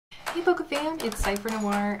Hey Boca fam, it's Cypher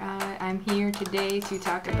Noir. I'm here today to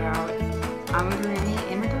talk about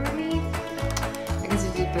Amigurumi. I guess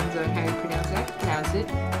it depends on how you pronounce it.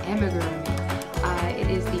 Amigurumi. It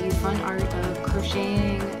is the fun art of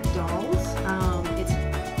crocheting dolls. It's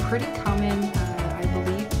pretty common. I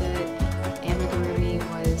believe that Amigurumi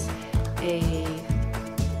was a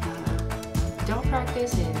doll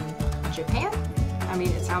practice in Japan. I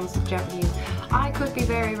mean, it sounds Japanese. I could be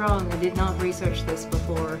very wrong. I did not research this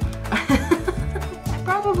before. I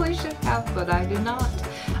probably should have, but I did not.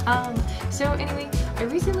 So anyway, I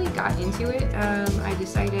recently got into it. I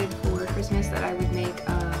decided for Christmas that I would make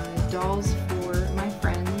dolls for my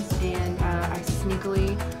friends, and I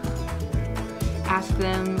sneakily asked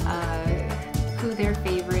them who their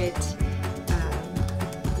favorite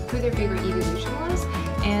evolution was,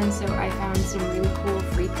 and so I found some really cool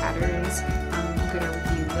free patterns. I'm going to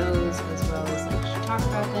review those as well as talk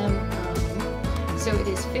about them. So it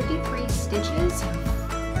is 53 stitches,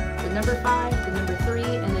 the number 5, the number 3,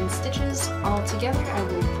 and then stitches all together. I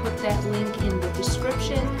will put that link in the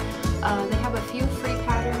description. They have a few free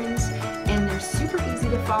patterns, and they're super easy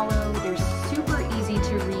to follow. They're super easy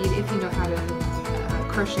to read if you know how to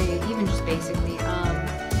crochet, even just basically.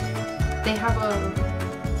 They have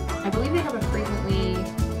I believe they have a frequently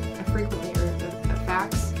or a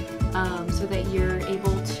facts, so that you're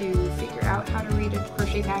able to figure out how to read a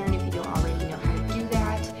crochet pattern if you don't already know how to do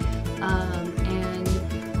that.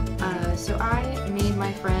 So I made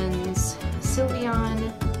my friends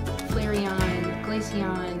Sylveon, Flareon,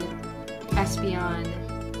 Glaceon, Espeon,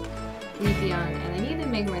 Leafeon, and I need to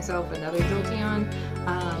make myself another Jolteon,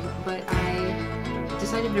 but I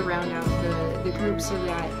decided to round out the group so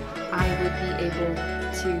that I would be able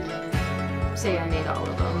to say I made all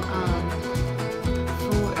of them.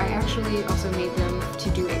 I actually also made them to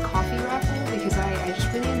do a coffee raffle because I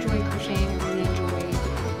just really enjoy crocheting. I really enjoy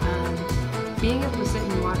being able to sit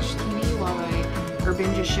and watch TV or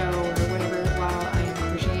binge a show or whatever while I am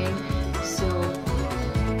crocheting. So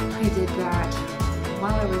I did that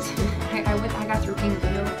while I was I got through King of the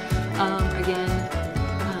Hill again,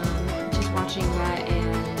 just watching that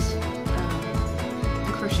and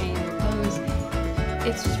crocheting the clothes.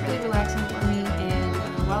 It's just really relaxing for me, and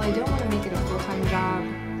while I don't want to make it a full-time job,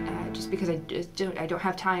 just because I don't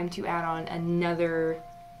have time to add on another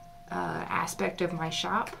aspect of my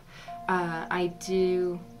shop, I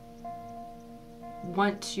do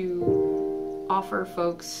want to offer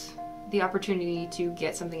folks the opportunity to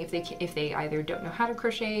get something if they either don't know how to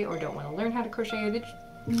crochet or don't want to learn how to crochet.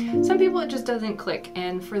 Some people it just doesn't click,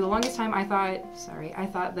 and for the longest time I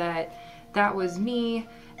thought that was me,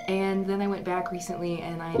 and then I went back recently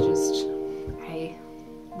and I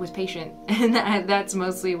was patient, and that's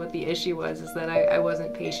mostly what the issue was, is that I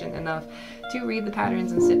wasn't patient enough to read the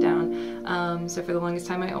patterns and sit down. So for the longest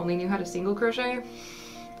time I only knew how to single crochet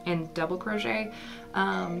and double crochet.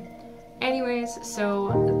 Anyways, so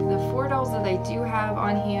the 4 dolls that I do have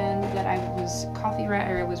on hand that I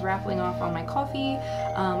was raffling off on my coffee,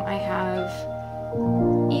 I have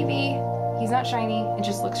Eevee. He's not shiny, it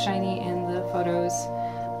just looks shiny in the photos.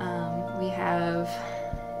 We have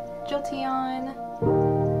Jolteon,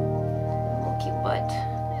 little cute butt.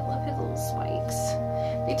 I love his little spikes.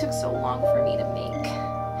 They took so long for me to make.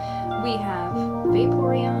 We have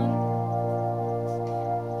Vaporeon,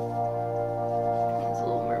 his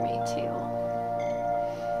little mermaid tail,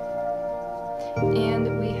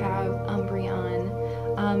 and we have Umbreon.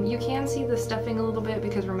 You can see the stuffing a little bit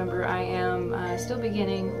because remember I am still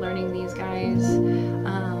learning these guys,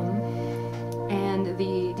 and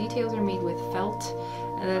the details are made with felt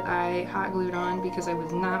that I hot glued on because I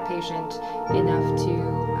was not patient enough to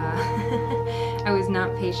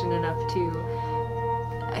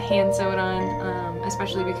hand sew it on,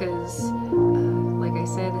 especially because like I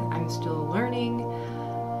said, I'm still learning.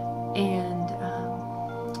 And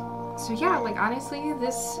so yeah, like honestly,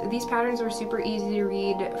 these patterns are super easy to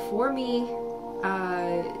read for me,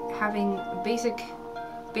 having basic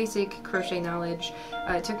crochet knowledge.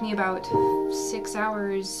 It took me about 6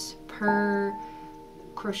 hours per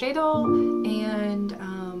crochet doll, and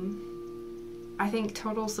I think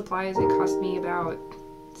total supplies it cost me about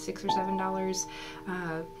 $6 or $7,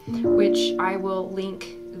 which I will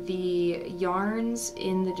link the yarns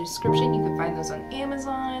in the description. You can find those on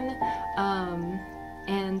Amazon,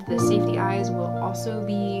 and the safety eyes will also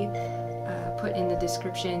be put in the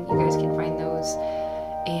description. You guys can find those,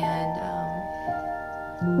 and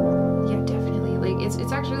yeah, definitely, like it's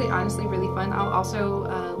actually honestly really fun. I'll also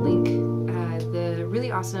link the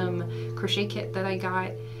really awesome crochet kit that I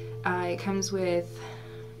got. It comes with,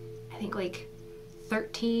 I think, like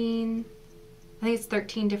 13 I think it's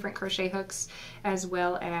 13 different crochet hooks, as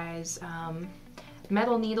well as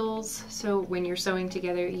metal needles. So when you're sewing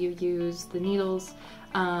together, you use the needles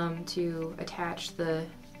to attach the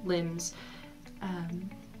limbs.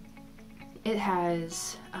 It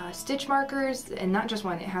has stitch markers, and not just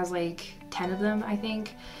one, it has like 10 of them, I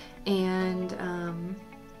think. And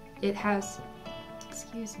it has,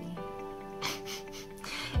 excuse me,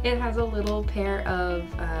 it has a little pair of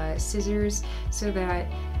scissors so that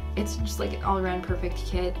it's just like an all-around perfect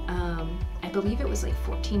kit. I believe it was like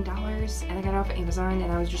 $14, and I got it off of Amazon,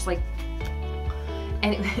 and I was just like,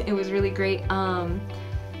 and it was really great.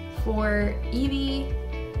 For Eevee,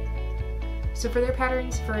 so for their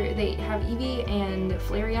patterns, they have Eevee and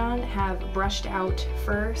Flareon have brushed out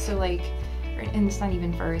fur, so like, and it's not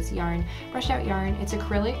even fur, it's yarn, brushed out yarn. It's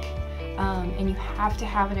acrylic, and you have to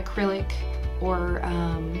have an acrylic or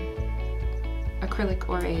a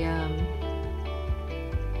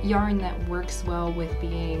yarn that works well with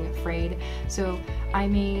being frayed. So I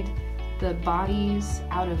made the bodies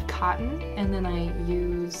out of cotton, and then I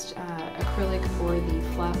used acrylic for the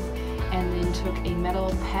fluff, and then took a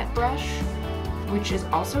metal pet brush, which is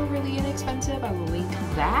also really inexpensive. I will link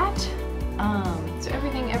that. So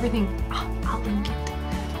everything, I'll link it.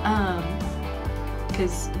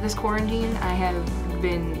 Because this quarantine, I have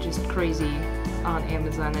been just crazy on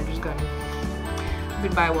Amazon. I've just gone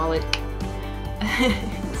goodbye wallet.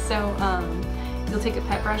 So you'll take a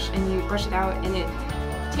pet brush and you brush it out, and it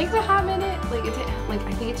takes a hot minute. Like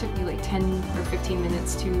I think it took me like 10 or 15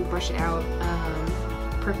 minutes to brush it out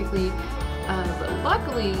perfectly. But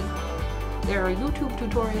luckily, there are YouTube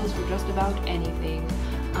tutorials for just about anything.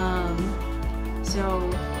 So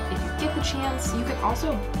if you get the chance, you can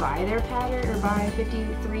also buy their pattern, or buy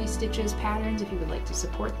 53 Stitches patterns if you would like to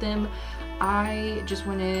support them. I just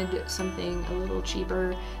wanted something a little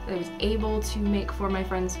cheaper that I was able to make for my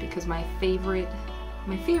friends, because my favorite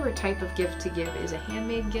type of gift to give is a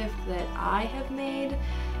handmade gift that I have made.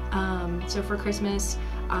 So for Christmas,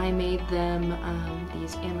 I made them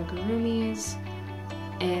these amigurumis,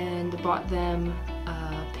 and bought them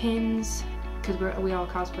pins, because we all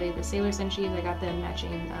cosplay the Sailor Senshis. I got them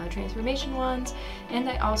matching transformation ones, and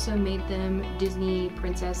I also made them Disney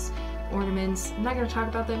princess ornaments. I'm not going to talk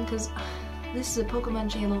about them because this is a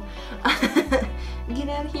Pokemon channel. Get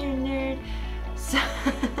out of here, nerd.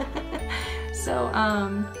 So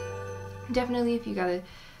definitely, if you got a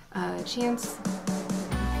chance,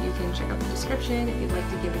 you can check out the description if you'd like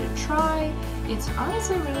to give it a try. It's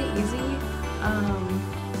honestly really easy.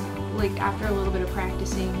 Like after a little bit of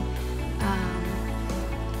practicing,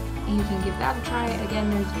 you can give that a try. Again,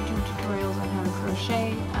 there's YouTube tutorials on how to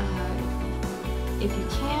crochet. If you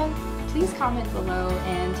can, please comment below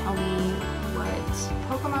and tell me what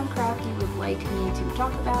Pokemon craft you would like me to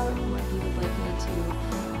talk about, what you would like me to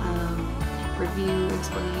review,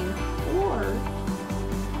 explain, or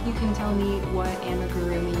you can tell me what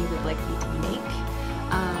amigurumi you would like me to make.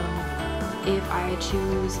 If I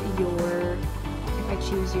choose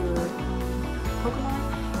your Pokemon,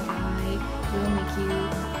 I will make you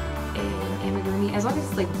an amigurumi, as long as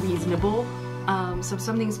it's like reasonable. So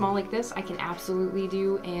something small like this I can absolutely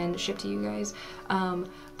do and ship to you guys.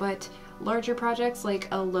 But larger projects like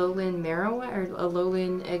a Alolan Marowak or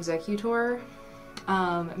Alolan Executor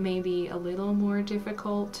may be a little more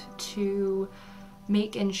difficult to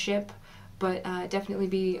make and ship, but definitely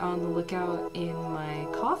be on the lookout in my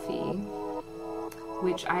coffee,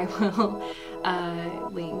 which I will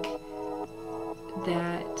link.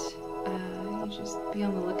 That just be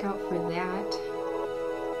on the lookout for that,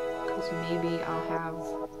 because maybe I'll have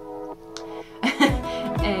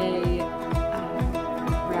a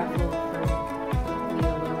raffle for the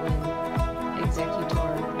Alolan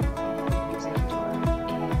Executor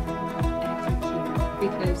and Execute,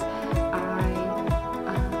 because I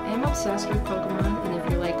am obsessed with Pokemon, and if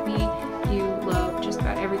you're like